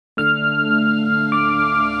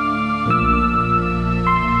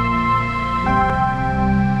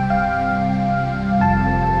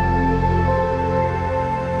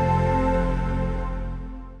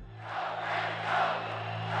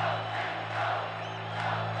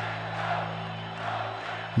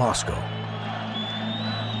Moscow.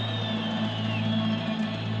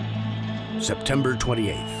 September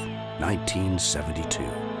 28th, 1972.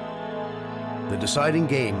 The deciding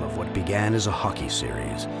game of what began as a hockey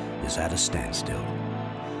series is at a standstill.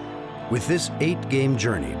 With this 8-game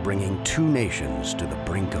journey bringing two nations to the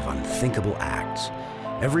brink of unthinkable acts,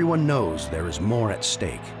 everyone knows there is more at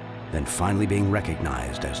stake than finally being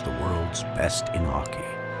recognized as the world's best in hockey.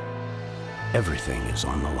 Everything is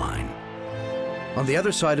on the line. On the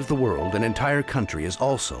other side of the world, an entire country is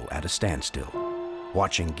also at a standstill,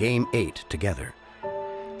 watching Game 8 together,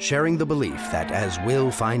 sharing the belief that as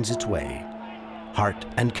will finds its way, heart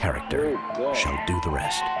and character shall do the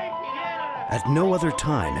rest. At no other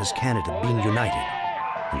time has Canada been united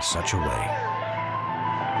in such a way.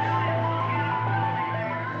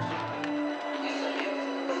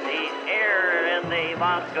 The air in the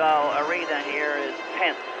Moscow arena here is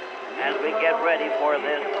tense as we get ready for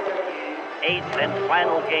this 8th and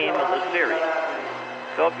final game of the series.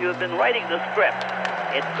 So if you had been writing the script,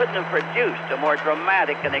 it couldn't have produced a more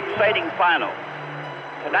dramatic and exciting final.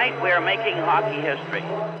 Tonight we are making hockey history.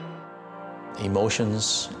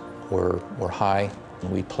 Emotions were high,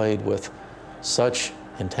 and we played with such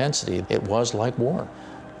intensity. It was like war.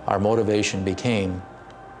 Our motivation became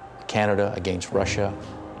Canada against Russia,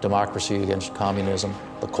 democracy against communism,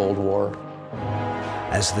 the Cold War.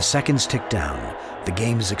 As the seconds tick down, the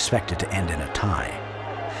game is expected to end in a tie.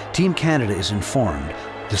 Team Canada is informed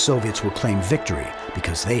the Soviets will claim victory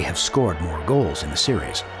because they have scored more goals in the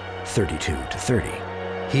series,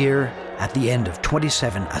 32-30. Here, at the end of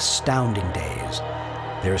 27 astounding days,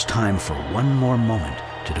 there is time for one more moment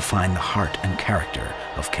to define the heart and character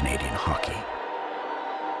of Canadian hockey.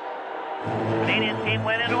 Canadian team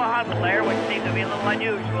went into a hot flare, which seemed to be a little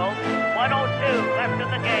unusual. 1:02 left in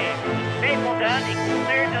the game. Stapleton, he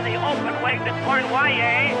cleared to the open wing to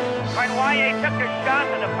Cournoyer. Cournoyer took a shot,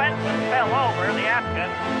 the defenseman fell over, the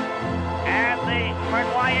Afghan. And the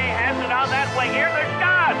Cournoyer has it on that wing. Here's the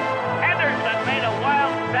shot! Henderson made a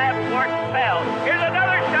wild stab towards Bell. Here's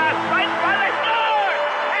another shot, right by the score!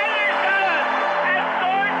 Henderson has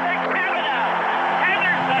scored for Canada!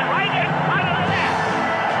 Henderson right in front of the net!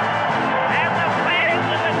 And the fans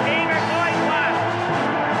of the team are going wild.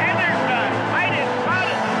 Henderson right in front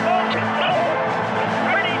of the goal to goal.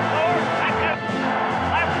 34 seconds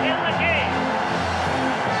left in the game.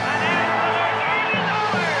 And after the game is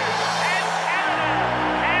over, and Canada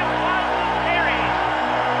have won the series.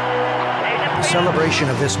 The celebration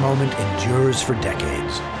of this moment endures for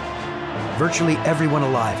decades. Virtually everyone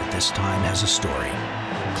alive at this time has a story,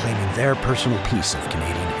 claiming their personal piece of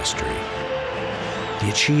Canadian history. The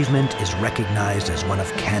achievement is recognized as one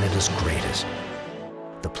of Canada's greatest.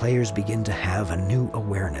 The players begin to have a new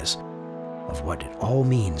awareness of what it all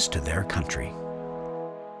means to their country.